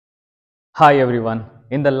Hi everyone.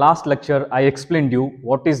 In the last lecture, I explained you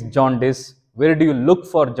what is jaundice, where do you look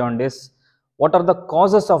for jaundice, what are the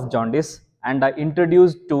causes of jaundice, and I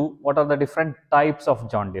introduced to what are the different types of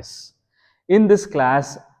jaundice. In this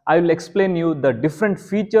class, I will explain you the different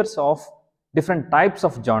features of different types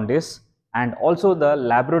of jaundice and also the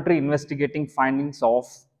laboratory investigating findings of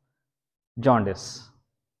jaundice.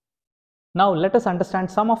 Now let us understand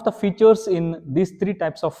some of the features in these three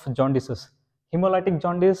types of jaundices: hemolytic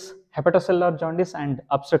jaundice, hepatocellular jaundice, and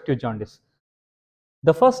obstructive jaundice.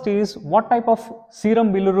 The first is what type of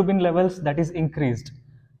serum bilirubin levels that is increased.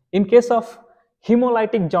 In case of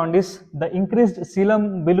hemolytic jaundice, the increased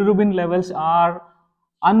serum bilirubin levels are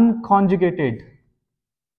unconjugated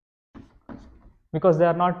because they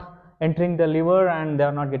are not entering the liver and they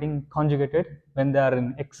are not getting conjugated when they are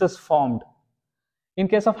in excess formed. In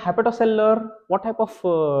case of hepatocellular, what type of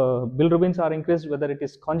bilirubins are increased, whether it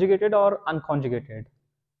is conjugated or unconjugated?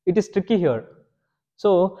 It is tricky here.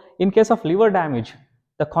 So, in case of liver damage,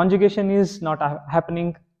 the conjugation is not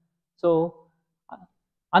happening. So,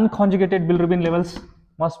 unconjugated bilirubin levels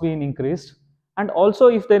must be increased. And also,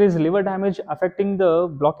 if there is liver damage affecting the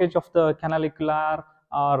blockage of the canalicular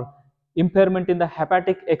or impairment in the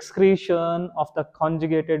hepatic excretion of the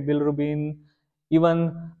conjugated bilirubin,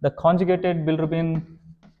 even the conjugated bilirubin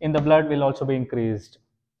in the blood will also be increased.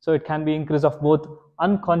 So it can be increase of both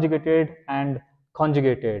unconjugated and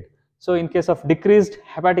conjugated. So in case of decreased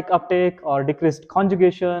hepatic uptake or decreased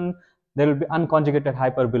conjugation, there will be unconjugated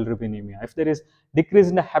hyperbilirubinemia. If there is decrease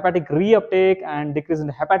in the hepatic reuptake and decrease in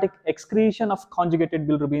the hepatic excretion of conjugated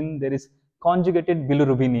bilirubin, there is conjugated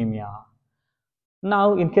bilirubinemia.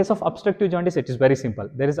 Now, in case of obstructive jaundice, it is very simple.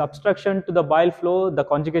 There is obstruction to the bile flow. The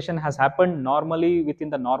conjugation has happened normally within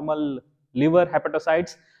the normal liver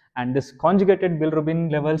hepatocytes, and this conjugated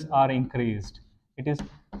bilirubin levels are increased. It is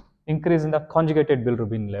increase in the conjugated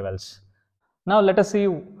bilirubin levels. Now, let us see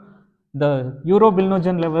the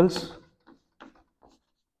urobilinogen levels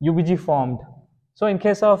UBG formed. So, in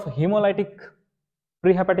case of hemolytic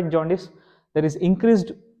prehepatic jaundice, there is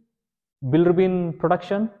increased bilirubin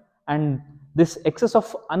production, and this excess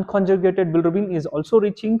of unconjugated bilirubin is also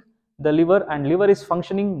reaching the liver, and liver is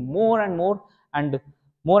functioning more and more, and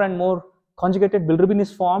more conjugated bilirubin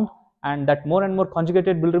is formed, and that more and more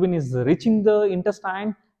conjugated bilirubin is reaching the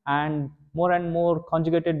intestine, and more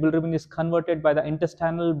conjugated bilirubin is converted by the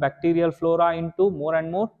intestinal bacterial flora into more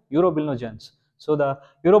and more urobilinogens. So the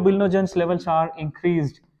urobilinogens levels are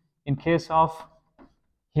increased in case of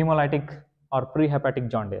hemolytic or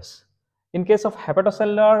prehepatic jaundice. In case of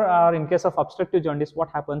hepatocellular or in case of obstructive jaundice, what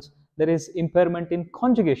happens? There is impairment in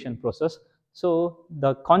conjugation process. So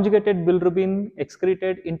the conjugated bilirubin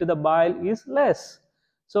excreted into the bile is less.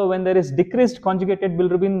 So when there is decreased conjugated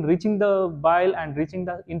bilirubin reaching the bile and reaching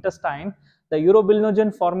the intestine, the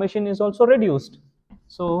urobilinogen formation is also reduced.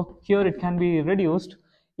 So here it can be reduced.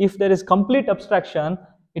 If there is complete obstruction,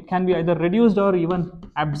 it can be either reduced or even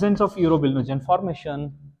absence of urobilinogen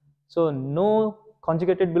formation. So no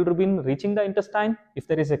conjugated bilirubin reaching the intestine. If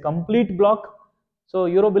there is a complete block, so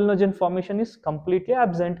urobilinogen formation is completely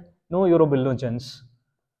absent, no urobilinogens.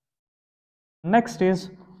 Next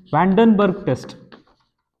is Vandenberg test.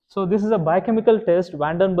 So this is a biochemical test,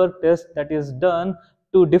 Vandenberg test, that is done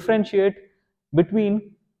to differentiate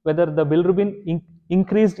between whether the bilirubin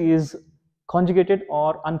increased is conjugated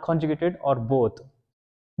or unconjugated or both.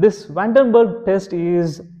 This Vandenberg test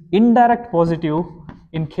is indirect positive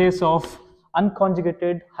in case of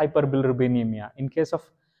unconjugated hyperbilirubinemia. In case of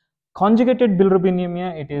conjugated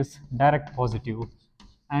bilirubinemia, it is direct positive.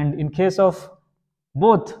 And in case of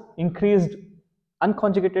both increased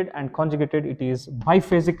unconjugated and conjugated, it is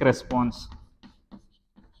biphasic response.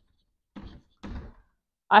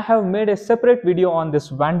 I have made a separate video on this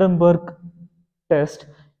Vandenberg test.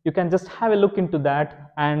 You can just have a look into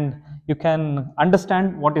that and you can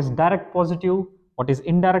understand what is direct positive, what is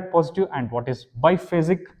indirect positive, and what is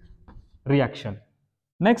biphasic reaction.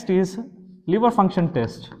 Next is liver function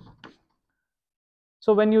test.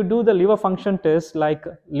 So when you do the liver function test, like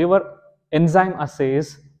liver enzyme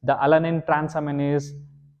assays, the alanine transaminase,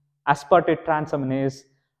 aspartate transaminase,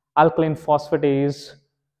 alkaline phosphatase,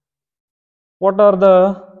 what are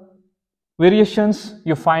the variations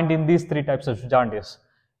you find in these three types of jaundice?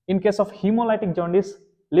 In case of hemolytic jaundice,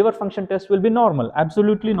 liver function test will be normal,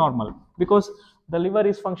 absolutely normal, because the liver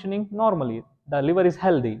is functioning normally, the liver is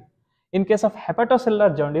healthy. In case of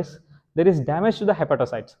hepatocellular jaundice, there is damage to the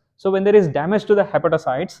hepatocytes. So when there is damage to the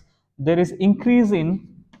hepatocytes, there is increase in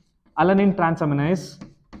alanine transaminase,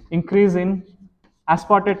 increase in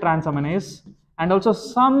aspartate transaminase, and also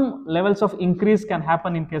some levels of increase can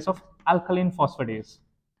happen in case of alkaline phosphatase,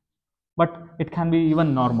 but it can be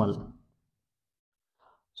even normal.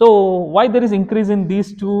 So why there is increase in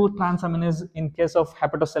these two transaminases in case of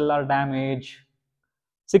hepatocellular damage?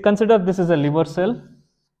 See, consider this is a liver cell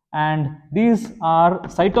and these are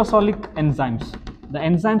cytosolic enzymes, the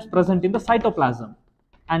enzymes present in the cytoplasm.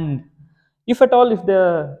 And if at all, if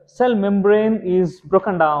the cell membrane is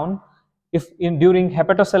broken down, if in during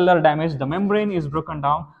hepatocellular damage the membrane is broken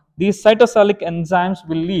down, these cytosolic enzymes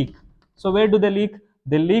will leak. So where do they leak?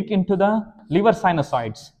 They leak into the liver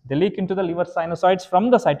sinusoids. They leak into the liver sinusoids from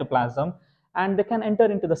the cytoplasm and they can enter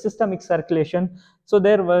into the systemic circulation. So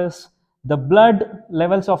there was the blood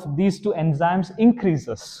levels of these two enzymes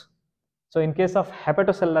increases. So in case of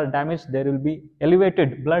hepatocellular damage, there will be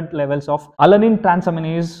elevated blood levels of alanine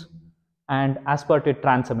transaminase and aspartate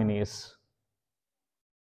transaminase.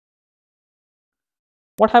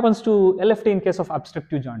 What happens to LFT in case of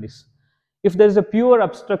obstructive jaundice? If there is a pure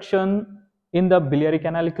obstruction in the biliary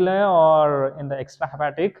canaliculi or in the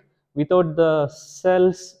extrahepatic without the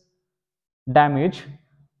cells damage,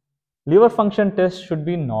 liver function test should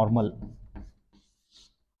be normal.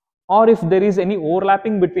 Or if there is any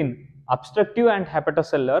overlapping between obstructive and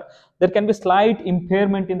hepatocellular, there can be slight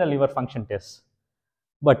impairment in the liver function test.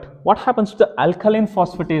 But what happens to the alkaline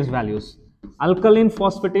phosphatase values? Alkaline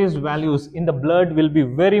phosphatase values in the blood will be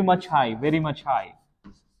very much high, very much high.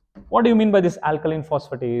 What do you mean by this alkaline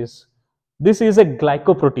phosphatase? This is a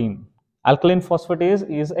glycoprotein. Alkaline phosphatase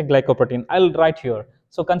is a glycoprotein. I'll write here.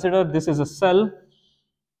 So consider this is a cell,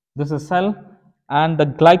 and the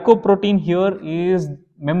glycoprotein here is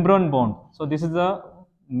membrane bound. So this is a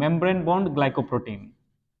membrane bound glycoprotein.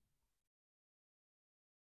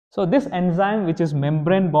 So this enzyme which is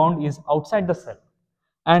membrane bound is outside the cell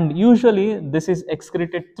and usually this is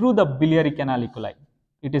excreted through the biliary canaliculi.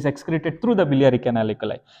 It is excreted through the biliary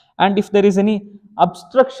canaliculi, and if there is any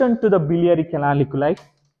obstruction to the biliary canaliculi,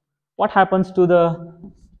 what happens to the,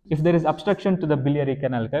 if there is obstruction to the biliary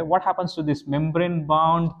canaliculi, what happens to this membrane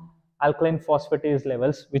bound alkaline phosphatase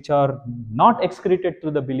levels which are not excreted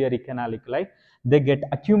through the biliary canaliculi? They get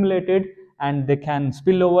accumulated and they can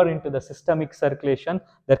spill over into the systemic circulation.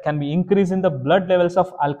 There can be increase in the blood levels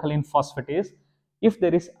of alkaline phosphatase if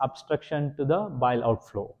there is obstruction to the bile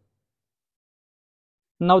outflow.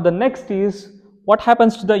 Now the next is what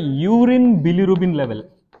happens to the urine bilirubin level.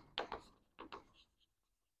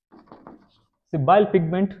 The bile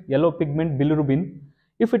pigment, yellow pigment bilirubin,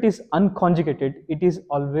 if it is unconjugated, it is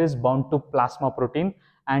always bound to plasma protein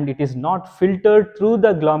and it is not filtered through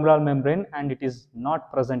the glomerular membrane and it is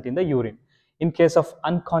not present in the urine. In case of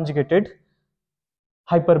unconjugated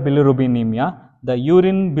hyperbilirubinemia, the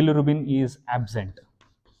urine bilirubin is absent.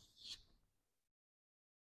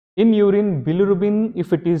 In urine, bilirubin,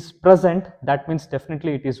 if it is present, that means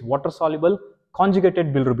definitely it is water soluble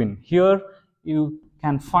conjugated bilirubin. Here you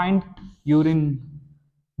can find urine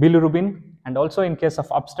bilirubin, and also in case of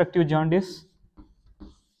obstructive jaundice,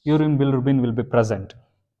 urine bilirubin will be present.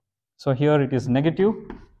 So here it is negative,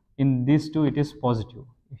 in these two it is positive,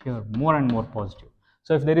 here more and more positive.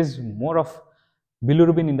 So if there is more of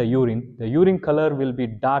bilirubin in the urine color will be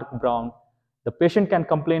dark brown. The patient can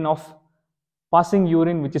complain of passing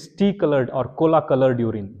urine which is tea colored or cola colored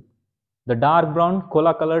urine. The dark brown,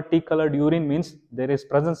 cola colored, tea colored urine means there is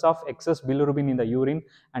presence of excess bilirubin in the urine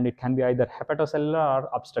and it can be either hepatocellular or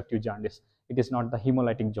obstructive jaundice. It is not the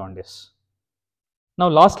hemolytic jaundice. Now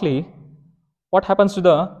lastly, what happens to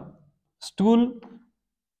the stool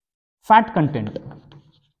fat content,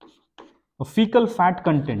 or fecal fat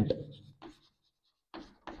content?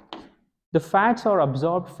 The fats are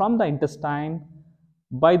absorbed from the intestine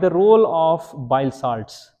by the role of bile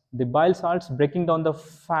salts. The bile salts breaking down the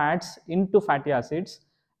fats into fatty acids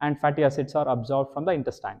and fatty acids are absorbed from the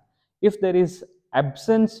intestine. If there is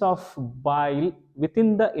absence of bile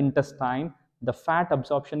within the intestine, the fat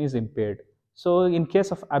absorption is impaired. So in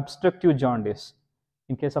case of obstructive jaundice,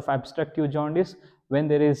 when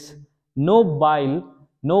there is no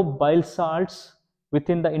bile salts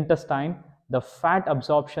within the intestine, the fat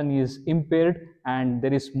absorption is impaired and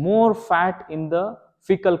there is more fat in the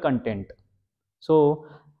fecal content. So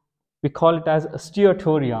we call it as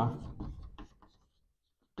steatorrhea.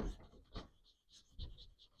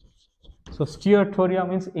 So steatorrhea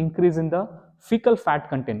means increase in the fecal fat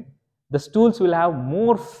content. The stools will have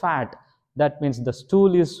more fat. That means the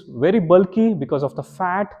stool is very bulky because of the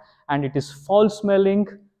fat and it is foul smelling,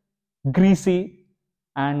 greasy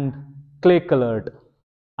and clay colored.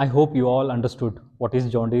 I hope you all understood what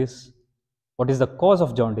is jaundice, what is the cause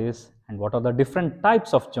of jaundice, and what are the different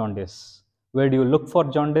types of jaundice. Where do you look for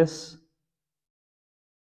jaundice?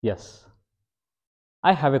 Yes,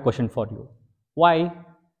 I have a question for you. Why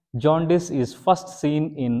jaundice is first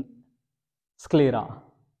seen in sclera?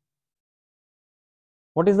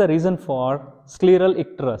 What is the reason for scleral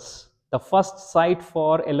icterus? The first site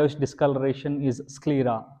for yellowish discoloration is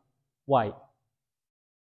sclera. Why?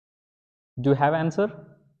 Do you have answer?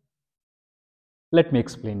 Let me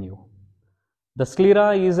explain you. The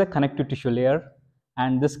sclera is a connective tissue layer,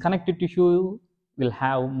 and this connective tissue will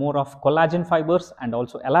have more of collagen fibers and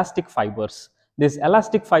also elastic fibers. These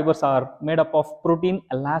elastic fibers are made up of protein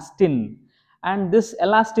elastin, and this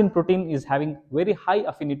elastin protein is having very high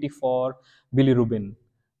affinity for bilirubin.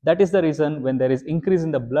 That is the reason when there is increase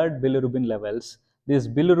in the blood bilirubin levels, this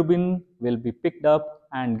bilirubin will be picked up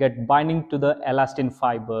and get binding to the elastin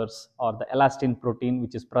fibers or the elastin protein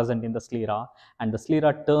which is present in the sclera, and the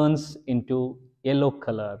sclera turns into yellow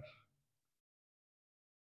color.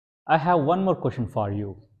 I have one more question for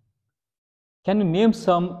you. Can you name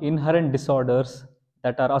some inherent disorders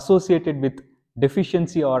that are associated with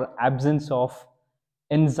deficiency or absence of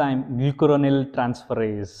enzyme glucuronil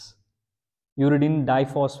transferase? Uridine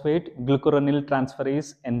diphosphate glucuronil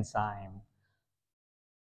transferase enzyme.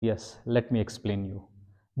 Yes, let me explain you.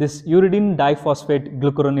 This uridine diphosphate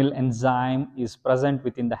glucuronil enzyme is present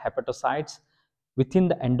within the hepatocytes, within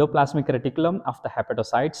the endoplasmic reticulum of the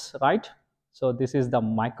hepatocytes, right? So this is the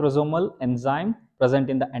microsomal enzyme present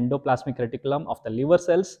in the endoplasmic reticulum of the liver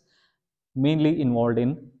cells, mainly involved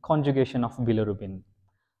in conjugation of bilirubin.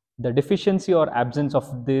 The deficiency or absence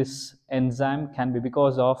of this enzyme can be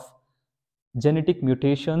because of genetic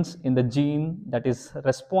mutations in the gene that is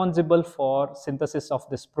responsible for synthesis of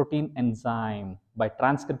this protein enzyme by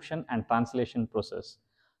transcription and translation process.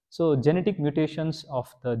 So genetic mutations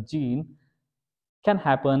of the gene can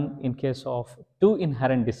happen in case of two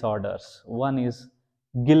inherent disorders. One is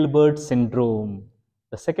Gilbert syndrome.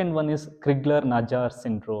 The second one is Crigler-Najjar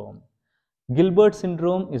syndrome. Gilbert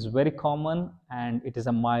syndrome is very common and it is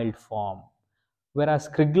a mild form, whereas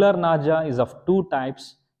Crigler-Najjar is of two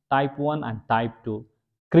types, type 1 and type 2.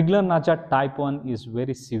 Crigler-Najjar type 1 is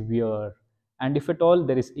very severe, and if at all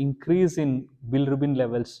there is increase in bilirubin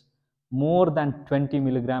levels more than 20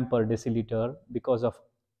 milligram per deciliter because of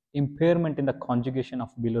impairment in the conjugation of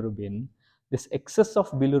bilirubin, this excess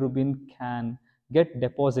of bilirubin can get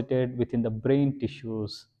deposited within the brain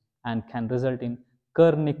tissues and can result in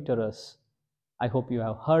kernicterus. I hope you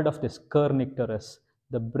have heard of this kernicterus.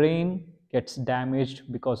 The brain gets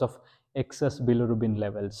damaged because of excess bilirubin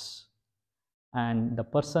levels, and the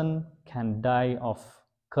person can die of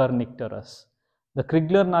kernicterus. The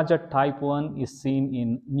Crigler-Najjar type 1 is seen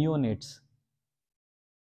in neonates.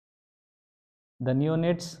 The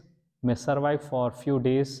neonates may survive for a few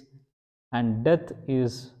days, and death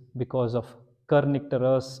is because of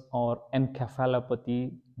kernicterus or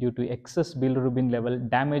encephalopathy due to excess bilirubin level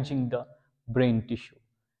damaging the brain tissue,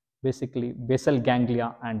 basically basal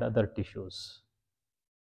ganglia and other tissues.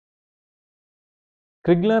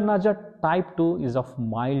 Crigler-Najjar type 2 is of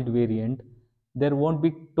mild variant. There won't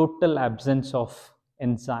be total absence of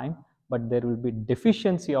enzyme, but there will be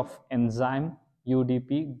deficiency of enzyme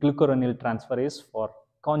UDP glucuronil transferase for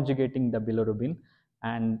conjugating the bilirubin,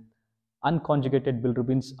 and unconjugated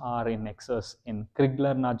bilirubins are in excess in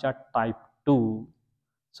Crigler-Najjar type 2.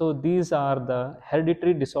 So these are the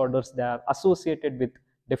hereditary disorders that are associated with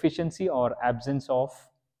deficiency or absence of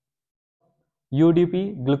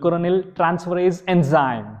UDP glucuronil transferase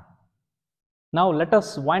enzyme. Now let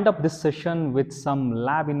us wind up this session with some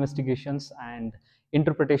lab investigations and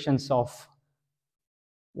interpretations of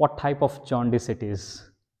what type of jaundice it is.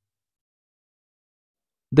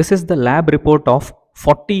 This is the lab report of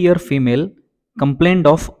 40-year female complained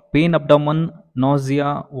of pain, abdomen,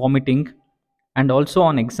 nausea, vomiting, and also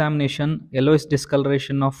on examination yellowish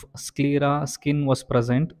discoloration of sclera skin was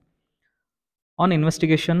present. On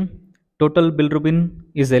investigation, total bilirubin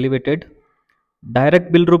is elevated,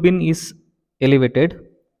 direct bilirubin is elevated,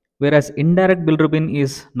 whereas indirect bilirubin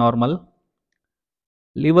is normal.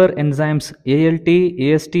 Liver enzymes ALT,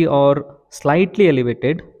 AST are slightly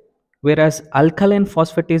elevated, whereas alkaline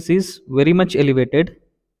phosphatase is very much elevated.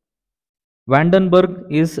 Vandenberg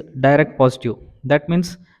is direct positive. That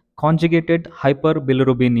means conjugated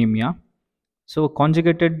hyperbilirubinemia. So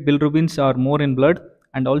conjugated bilirubins are more in blood,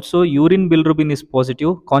 and also urine bilirubin is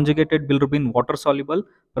positive. Conjugated bilirubin water soluble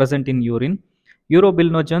present in urine.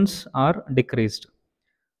 Urobilinogens are decreased.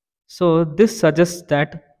 So this suggests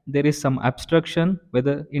that there is some obstruction,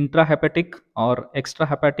 whether intrahepatic or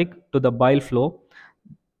extrahepatic, to the bile flow.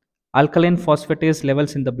 Alkaline phosphatase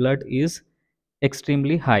levels in the blood is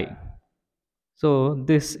extremely high. So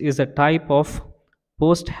this is a type of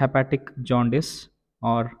post-hepatic jaundice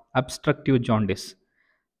or obstructive jaundice.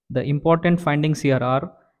 The important findings here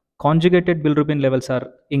are conjugated bilirubin levels are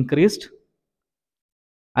increased,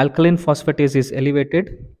 alkaline phosphatase is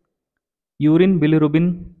elevated, urine bilirubin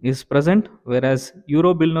is present, whereas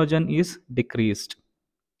urobilinogen is decreased.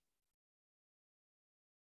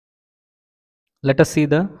 Let us see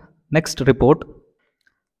the next report.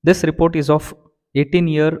 This report is of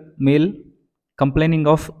 18-year male complaining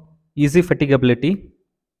of easy fatigability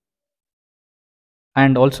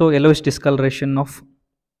and also yellowish discoloration of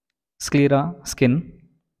sclera skin.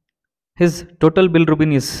 His total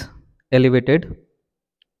bilirubin is elevated.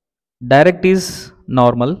 Direct is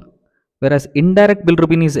normal, whereas indirect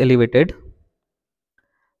bilirubin is elevated.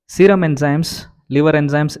 Serum enzymes, liver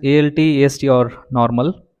enzymes ALT, AST are normal.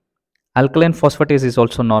 Alkaline phosphatase is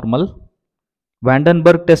also normal.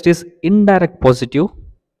 Vandenberg test is indirect positive.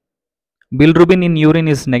 Bilirubin in urine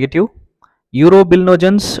is negative.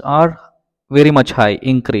 Urobilinogens are very much high,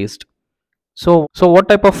 increased. So what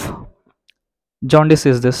type of jaundice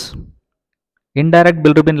is this? Indirect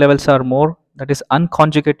bilirubin levels are more, that is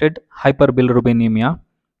unconjugated hyperbilirubinemia.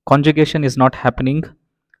 Conjugation is not happening,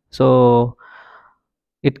 so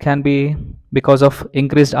it can be because of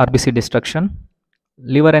increased RBC destruction.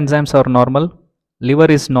 Liver enzymes are normal, liver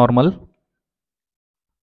is normal,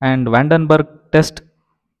 and Vandenberg test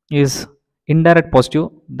is indirect positive,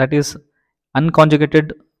 that is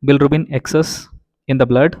unconjugated bilirubin excess in the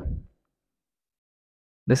blood.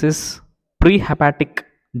 This is prehepatic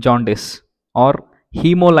jaundice or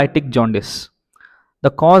hemolytic jaundice. The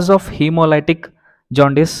cause of hemolytic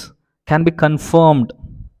jaundice can be confirmed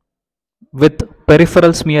with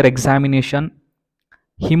peripheral smear examination,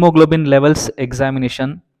 hemoglobin levels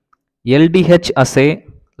examination, LDH assay,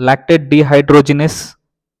 lactate dehydrogenase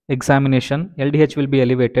examination. LDH will be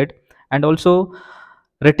elevated, and also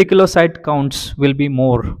reticulocyte counts will be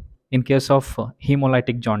more in case of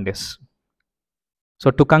hemolytic jaundice.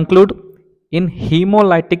 So to conclude, in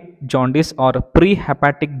hemolytic jaundice or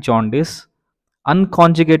prehepatic jaundice,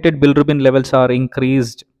 unconjugated bilirubin levels are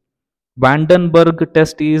increased. Vandenberg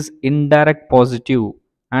test is indirect positive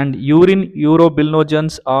and urine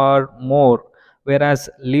urobilinogens are more, whereas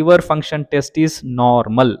liver function test is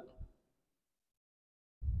normal.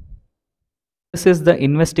 This is the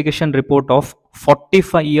investigation report of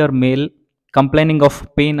 45-year male complaining of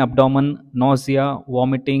pain, abdomen, nausea,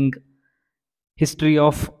 vomiting, history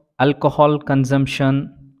of alcohol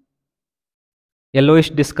consumption,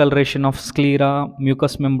 yellowish discoloration of sclera,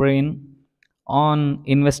 mucous membrane. On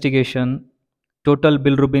investigation, total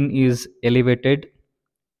bilirubin is elevated.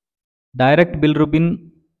 Direct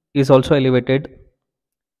bilirubin is also elevated.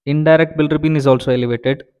 Indirect bilirubin is also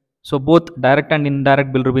elevated. So both direct and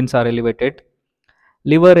indirect bilirubins are elevated.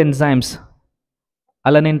 Liver enzymes,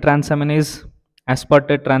 alanine transaminase,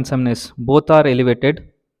 aspartate transaminase, both are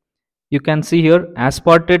elevated. You can see here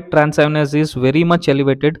aspartate transaminase is very much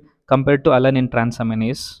elevated compared to alanine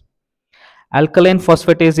transaminase. Alkaline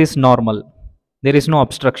phosphatase is normal. There is no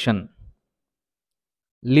obstruction.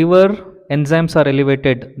 Liver enzymes are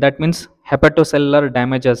elevated. That means hepatocellular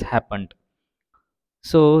damage has happened.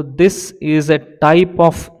 So this is a type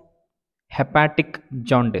of hepatic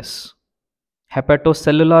jaundice,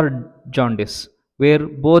 hepatocellular jaundice, where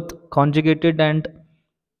both conjugated and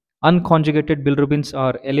unconjugated bilirubins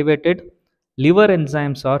are elevated, liver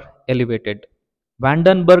enzymes are elevated.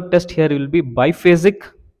 Vandenberg test here will be biphasic,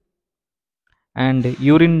 and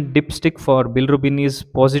urine dipstick for bilirubin is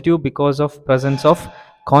positive because of presence of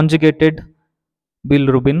conjugated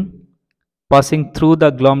bilirubin passing through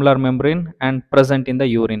the glomerular membrane and present in the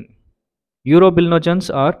urine.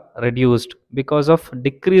 Urobilinogens are reduced because of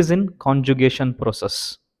decrease in conjugation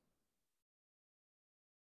process.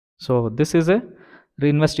 So this is a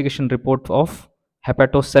reinvestigation report of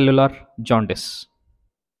hepatocellular jaundice.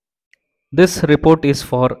 This report is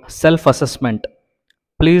for self-assessment.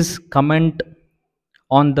 Please comment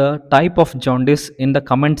on the type of jaundice in the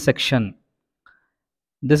comment section.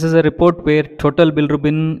 This is a report where total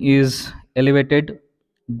bilirubin is elevated,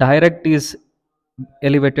 direct is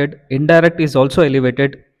elevated, indirect is also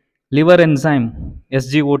elevated, liver enzyme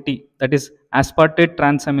SGOT, that is aspartate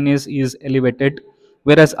transaminase, is elevated,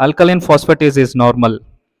 whereas alkaline phosphatase is normal.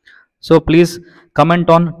 So please comment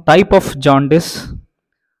on type of jaundice.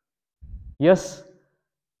 Yes,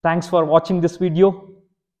 thanks for watching this video.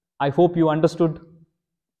 I hope you understood.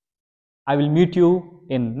 I will meet you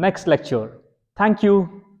in next lecture. Thank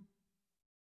you.